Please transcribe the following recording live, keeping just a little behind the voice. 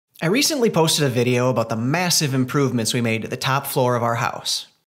I recently posted a video about the massive improvements we made to the top floor of our house.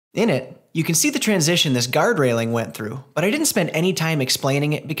 In it, you can see the transition this guard railing went through, but I didn't spend any time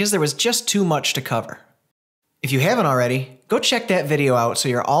explaining it because there was just too much to cover. If you haven't already, go check that video out so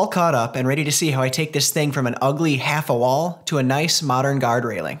you're all caught up and ready to see how I take this thing from an ugly half a wall to a nice modern guard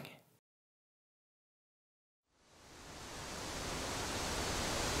railing.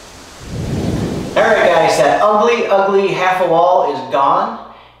 Alright guys, that ugly half a wall is gone.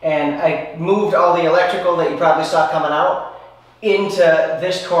 And I moved all the electrical that you probably saw coming out into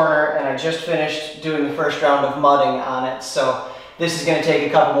this corner, and I just finished doing the first round of mudding on it. So this is going to take a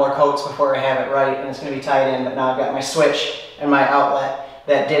couple more coats before I have it right, and it's going to be tied in, but now I've got my switch and my outlet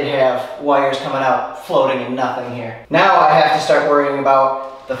that did have wires coming out floating in nothing here. Now I have to start worrying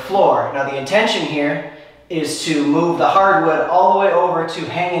about the floor. Now the intention here is to move the hardwood all the way over to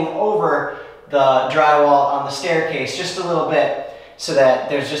hanging over the drywall on the staircase just a little bit, so that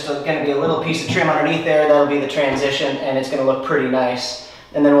there's just going to be a little piece of trim underneath there. That'll be the transition, and it's going to look pretty nice.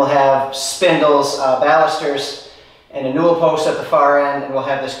 And then we'll have spindles, balusters, and a newel post at the far end, and we'll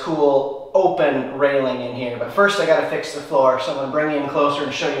have this cool open railing in here. But first I got to fix the floor, so I'm going to bring you in closer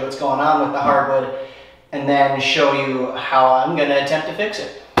and show you what's going on with the hardwood, and then show you how I'm going to attempt to fix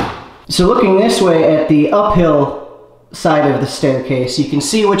it. So looking this way at the uphill side of the staircase, you can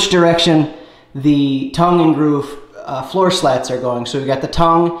see which direction the tongue and groove floor slats are going. So we've got the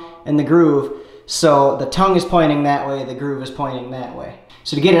tongue and the groove. So the tongue is pointing that way, the groove is pointing that way.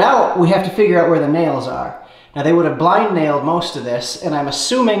 So to get it out, we have to figure out where the nails are. Now they would have blind nailed most of this, and I'm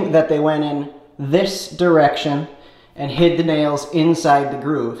assuming that they went in this direction and hid the nails inside the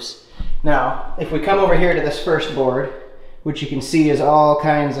grooves. Now, if we come over here to this first board, which you can see is all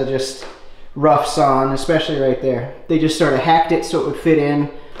kinds of just rough sawn, especially right there. They just sort of hacked it so it would fit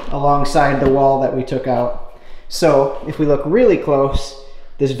in alongside the wall that we took out. So if we look really close,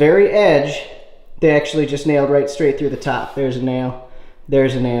 this very edge, they actually just nailed right straight through the top. There's a nail,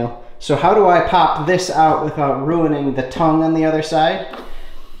 there's a nail. So how do I pop this out without ruining the tongue on the other side?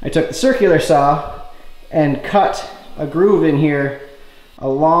 I took the circular saw and cut a groove in here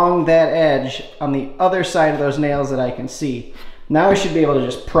along that edge on the other side of those nails that I can see. Now I should be able to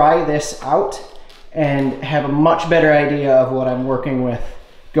just pry this out and have a much better idea of what I'm working with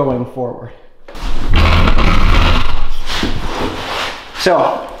going forward.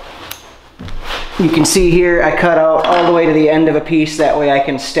 So, you can see here I cut out all the way to the end of a piece, that way I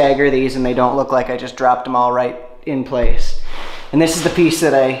can stagger these and they don't look like I just dropped them all right in place. And this is the piece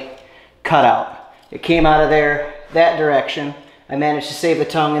that I cut out. It came out of there that direction. I managed to save the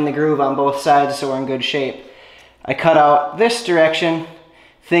tongue and the groove on both sides, so we're in good shape. I cut out this direction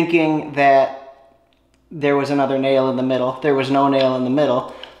thinking that there was another nail in the middle. There was no nail in the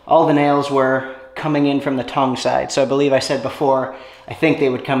middle. All the nails were coming in from the tongue side. So I believe I said before, I think they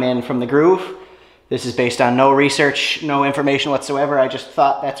would come in from the groove. This is based on no research, no information whatsoever. I just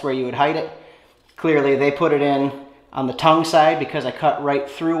thought that's where you would hide it. Clearly they put it in on the tongue side because I cut right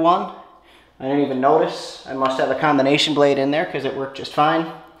through one. I didn't even notice. I must have a combination blade in there because it worked just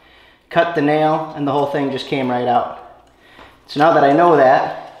fine. Cut the nail and the whole thing just came right out. So now that I know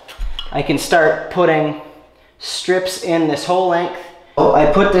that, I can start putting strips in this whole length. Oh,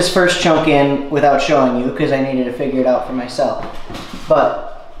 I put this first chunk in without showing you because I needed to figure it out for myself.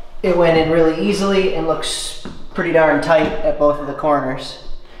 But it went in really easily and looks pretty darn tight at both of the corners.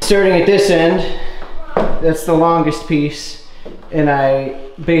 Starting at this end, that's the longest piece, and I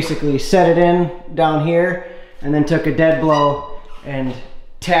basically set it in down here and then took a dead blow and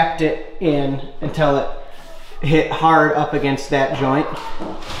tapped it in until it hit hard up against that joint.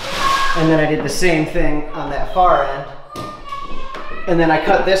 And then I did the same thing on that far end. And then I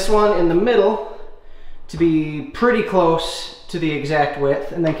cut this one in the middle to be pretty close to the exact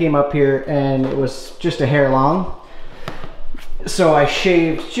width, and then came up here and it was just a hair long. So I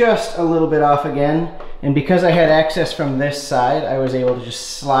shaved just a little bit off again, and because I had access from this side, I was able to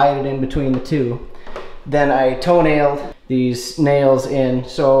just slide it in between the two. Then I toe-nailed these nails in,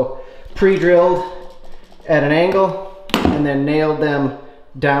 so pre-drilled at an angle and then nailed them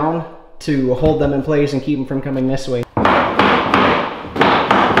down to hold them in place and keep them from coming this way.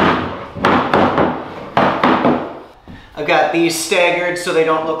 I've got these staggered so they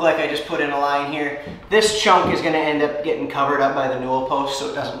don't look like I just put in a line here. This chunk is going to end up getting covered up by the newel post, so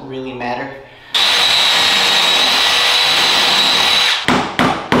it doesn't really matter.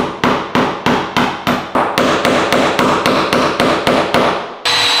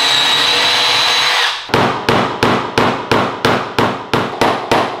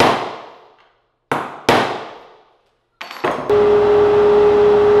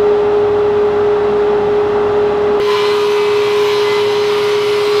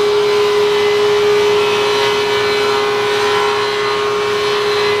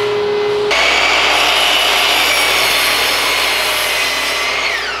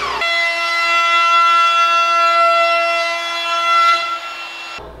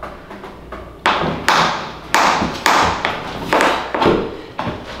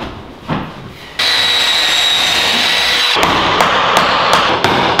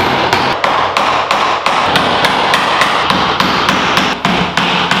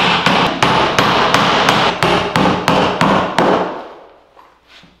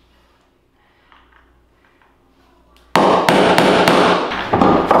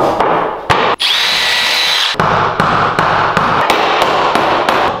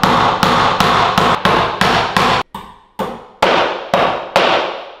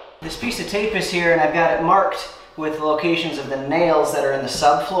 tape is here and I've got it marked with the locations of the nails that are in the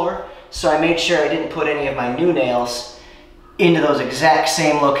subfloor. So I made sure I didn't put any of my new nails into those exact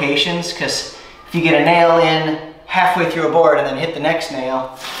same locations, because if you get a nail in halfway through a board and then hit the next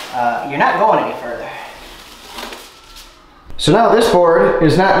nail, you're not going any further. So now this board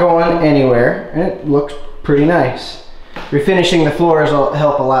is not going anywhere and it looks pretty nice. Refinishing the floors will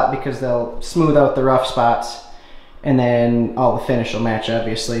help a lot because they'll smooth out the rough spots, and then all the finish will match,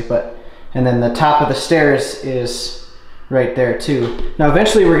 obviously. And then the top of the stairs is right there too. Now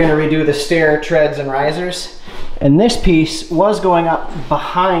eventually we're going to redo the stair treads and risers, and this piece was going up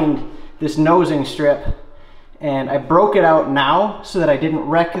behind this nosing strip, and I broke it out now so that I didn't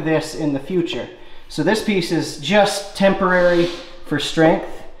wreck this in the future. So this piece is just temporary for strength,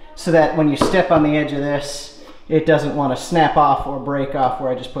 so that when you step on the edge of this, it doesn't want to snap off or break off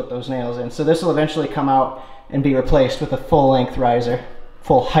where I just put those nails in. So this will eventually come out and be replaced with a full length riser,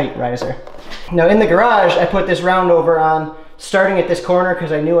 full height riser. Now in the garage, I put this round over on, starting at this corner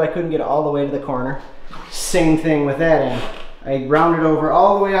because I knew I couldn't get all the way to the corner. Same thing with that end. I rounded over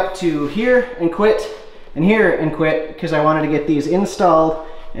all the way up to here and quit, and here and quit, because I wanted to get these installed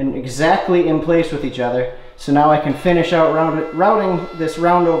and exactly in place with each other. So now I can finish out routing this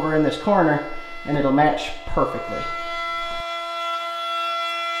round over in this corner, and it'll match perfectly.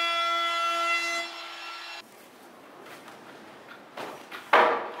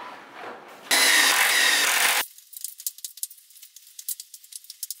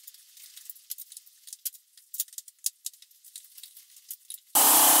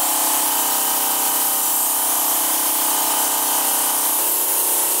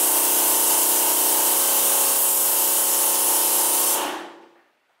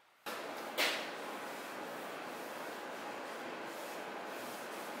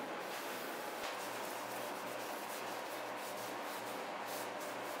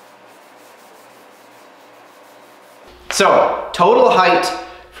 So, total height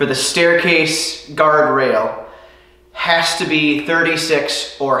for the staircase guardrail has to be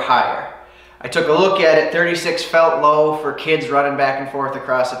 36 or higher. I took a look at it, 36 felt low for kids running back and forth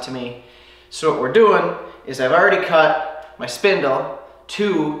across it to me. So what we're doing is I've already cut my spindle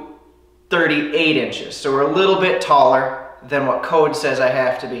to 38 inches. So we're a little bit taller than what code says I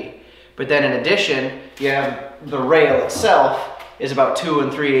have to be. But then in addition, you have the rail itself is about 2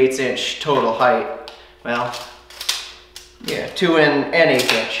 3/8 inch total height. Well, yeah, 2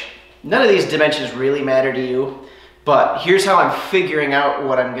 1/8 inch. None of these dimensions really matter to you, but here's how I'm figuring out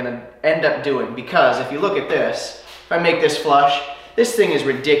what I'm gonna end up doing, because if you look at this, if I make this flush, this thing is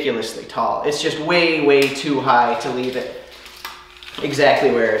ridiculously tall. It's just way, way too high to leave it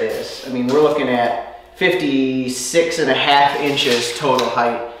exactly where it is. I mean, we're looking at 56.5 inches total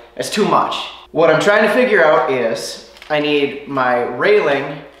height. That's too much. What I'm trying to figure out is I need my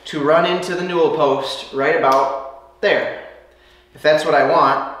railing to run into the newel post right about there. If that's what I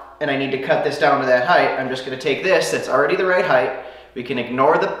want, and I need to cut this down to that height, I'm just going to take this, that's already the right height. We can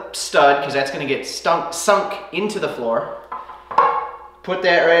ignore the stud, because that's going to get sunk into the floor. Put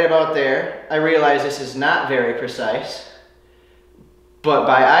that right about there. I realize this is not very precise, but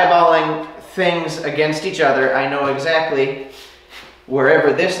by eyeballing things against each other, I know exactly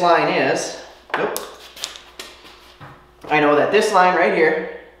wherever this line is. Nope. I know that this line right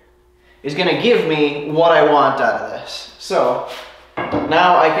here is going to give me what I want out of this. So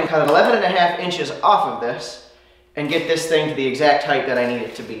now I can cut 11.5 inches off of this and get this thing to the exact height that I need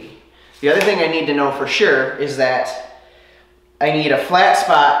it to be. The other thing I need to know for sure is that I need a flat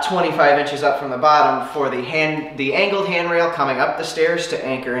spot 25 inches up from the bottom for the angled handrail coming up the stairs to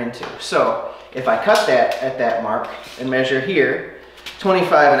anchor into. So if I cut that at that mark and measure here,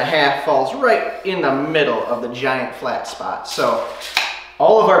 25.5 falls right in the middle of the giant flat spot. So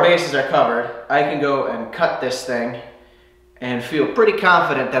all of our bases are covered. I can go and cut this thing and feel pretty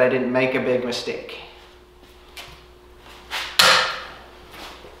confident that I didn't make a big mistake.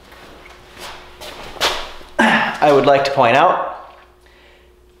 I would like to point out,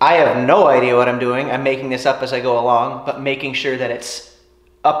 I have no idea what I'm doing. I'm making this up as I go along, but making sure that it's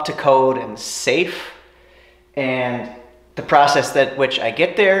up to code and safe. And the process that which I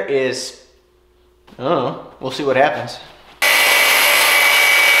get there is, I don't know, we'll see what happens.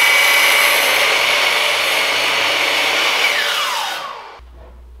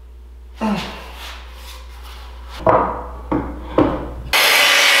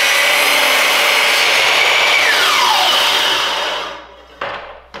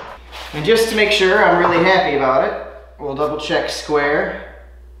 And just to make sure I'm really happy about it, we'll double check square.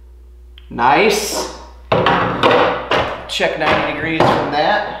 Nice. Check 90 degrees from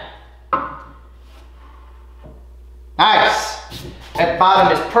that. Nice. That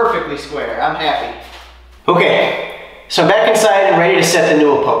bottom is perfectly square. I'm happy. Okay, so I'm back inside and ready to set the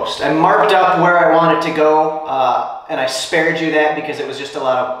newel post. I marked up where I want it to go, and I spared you that because it was just a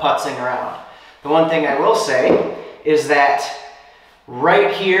lot of putzing around. The one thing I will say is that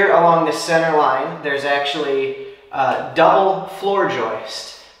right here along the center line, there's actually a double floor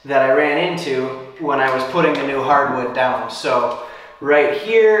joist that I ran into when I was putting the new hardwood down. So right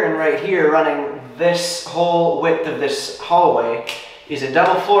here and right here, running this whole width of this hallway is a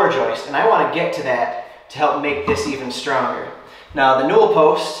double floor joist, and I want to get to that to help make this even stronger. Now the newel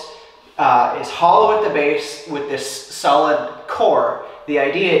post is hollow at the base with this solid core. The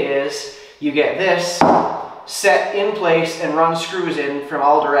idea is you get this set in place and run screws in from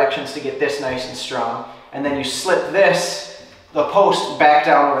all directions to get this nice and strong. And then you slip the post back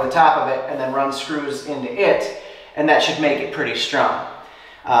down over the top of it and then run screws into it, and that should make it pretty strong.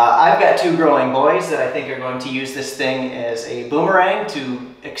 I've got two growing boys that I think are going to use this thing as a boomerang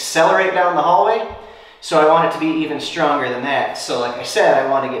to accelerate down the hallway. So I want it to be even stronger than that. So like I said, I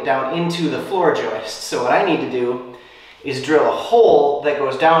want to get down into the floor joist. So what I need to do is drill a hole that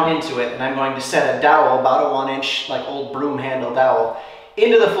goes down into it, and I'm going to set a dowel, about a 1-inch, like old broom handle dowel,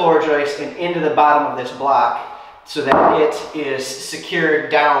 into the floor joist and into the bottom of this block so that it is secured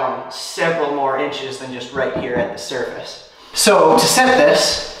down several more inches than just right here at the surface. So to set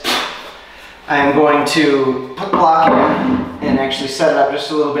this, I'm going to put the block in and actually set it up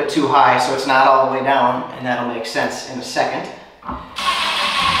just a little bit too high so it's not all the way down, and that'll make sense in a second. I'll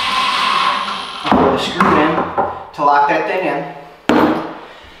put the screw in to lock that thing in.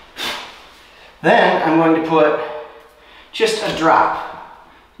 Then I'm going to put just a drop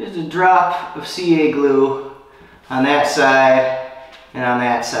of CA glue on that side and on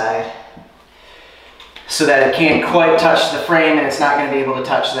that side so that it can't quite touch the frame and it's not going to be able to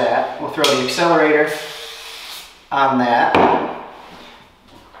touch that. We'll throw the accelerator on that.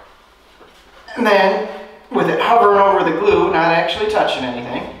 And then with it hovering over the glue, not actually touching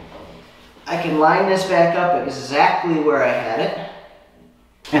anything, I can line this back up exactly where I had it,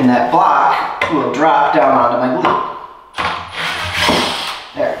 and that block will drop down onto my glue.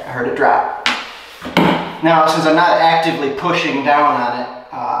 There, I heard it drop. Now, since I'm not actively pushing down on it,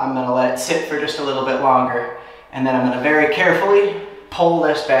 I'm going to let it sit for just a little bit longer, and then I'm going to very carefully pull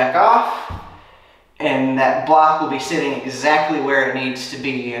this back off, and that block will be sitting exactly where it needs to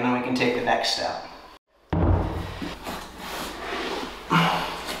be, and then we can take the next step.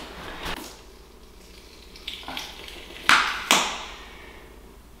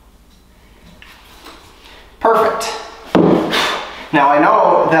 Perfect. Now I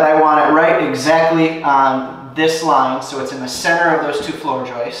know that I want it right exactly on this line, so it's in the center of those two floor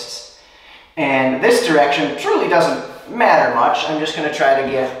joists. And this direction truly doesn't matter much. I'm just going to try to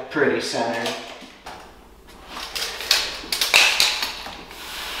get pretty centered.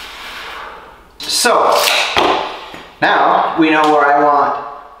 So now we know where I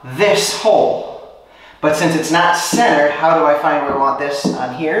want this hole. But since it's not centered, how do I find where I want this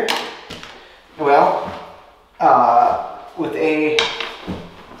on here? Well, with a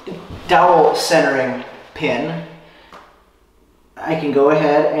dowel centering pin, I can go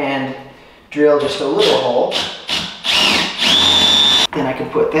ahead and drill just a little hole. Then I can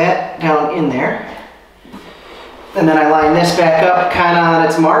put that down in there. And then I line this back up kind of on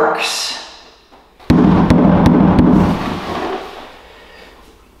its marks.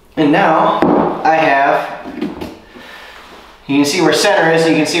 And now I have, you can see where center is,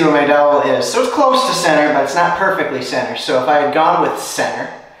 and you can see where my dowel is. So it's close to center, but it's not perfectly center. So if I had gone with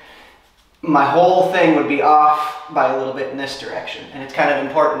center, my whole thing would be off by a little bit in this direction. And it's kind of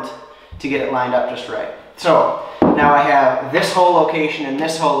important to get it lined up just right. So now I have this whole location and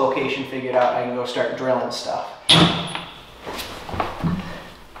this whole location figured out. I can go start drilling stuff.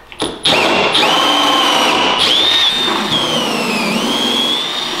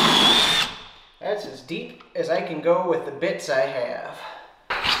 That's as deep as I can go with the bits I have.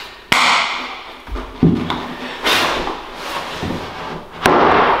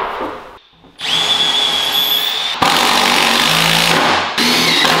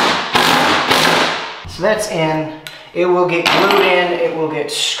 So that's in. It will get glued in, it will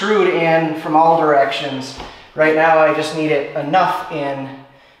get screwed in from all directions. Right now I just need it enough in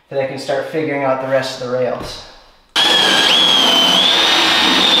that I can start figuring out the rest of the rails.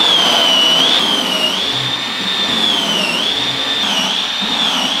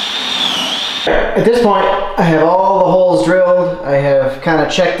 At this point, I have all the holes drilled. I have kind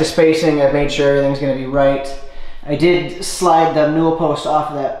of checked the spacing. I've made sure everything's going to be right. I did slide the newel post off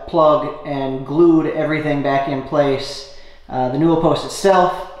of that plug and glued everything back in place. The newel post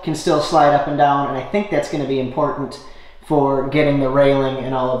itself can still slide up and down, and I think that's going to be important for getting the railing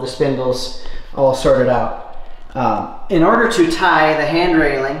and all of the spindles all sorted out. In order to tie the hand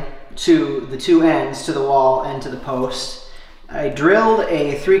railing to the two ends, to the wall and to the post, I drilled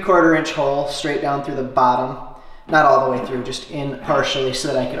a 3/4 inch hole straight down through the bottom, not all the way through, just in partially, so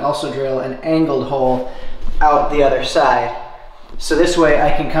that I could also drill an angled hole out the other side. So this way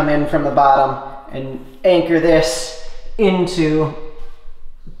I can come in from the bottom and anchor this into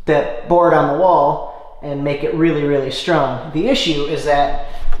the board on the wall and make it really, really strong. The issue is that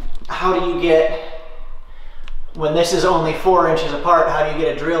how do you get, when this is only 4 inches apart, how do you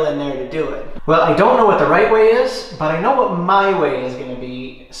get a drill in there to do it? Well, I don't know what the right way is, but I know what my way is going to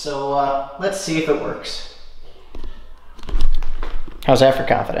be, so let's see if it works. How's that for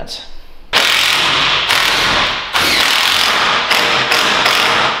confidence?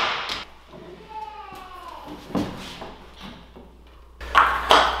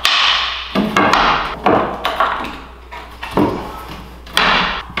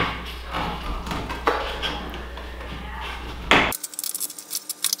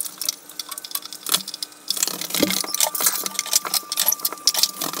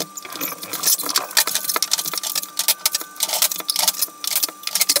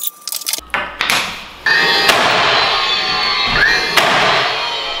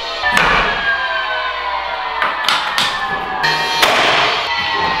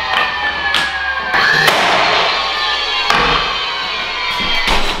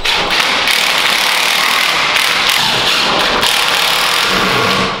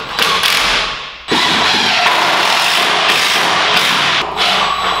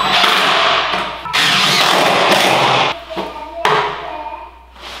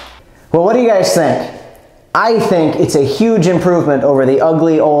 Well, what do you guys think? I think it's a huge improvement over the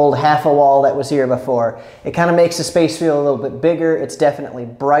ugly old half a wall that was here before. It kind of makes the space feel a little bit bigger. It's definitely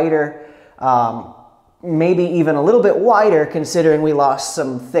brighter, maybe even a little bit wider considering we lost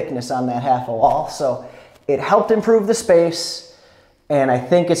some thickness on that half a wall. So it helped improve the space, and I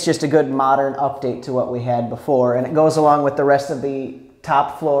think it's just a good modern update to what we had before, and it goes along with the rest of the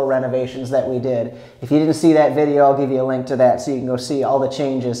top floor renovations that we did. If you didn't see that video, I'll give you a link to that so you can go see all the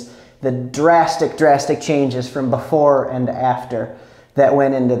changes, the drastic changes from before and after that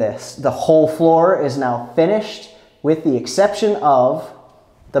went into this. The whole floor is now finished with the exception of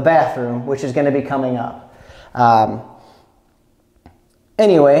the bathroom, which is going to be coming up.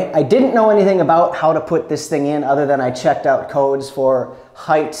 Anyway, I didn't know anything about how to put this thing in other than I checked out codes for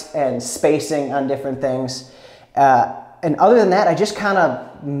height and spacing on different things. And other than that, I just kind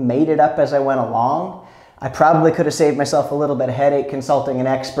of made it up as I went along. I probably could have saved myself a little bit of headache consulting an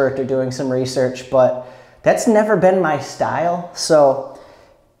expert or doing some research, but that's never been my style. So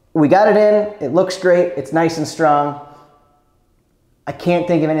we got it in, it looks great, it's nice and strong. I can't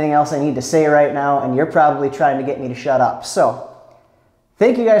think of anything else I need to say right now, and you're probably trying to get me to shut up. So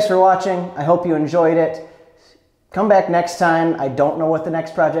thank you guys for watching. I hope you enjoyed it. Come back next time. I don't know what the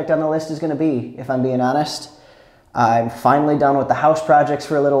next project on the list is going to be, if I'm being honest. I'm finally done with the house projects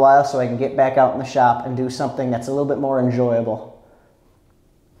for a little while so I can get back out in the shop and do something that's a little bit more enjoyable.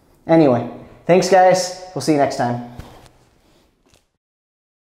 Anyway, thanks guys. We'll see you next time.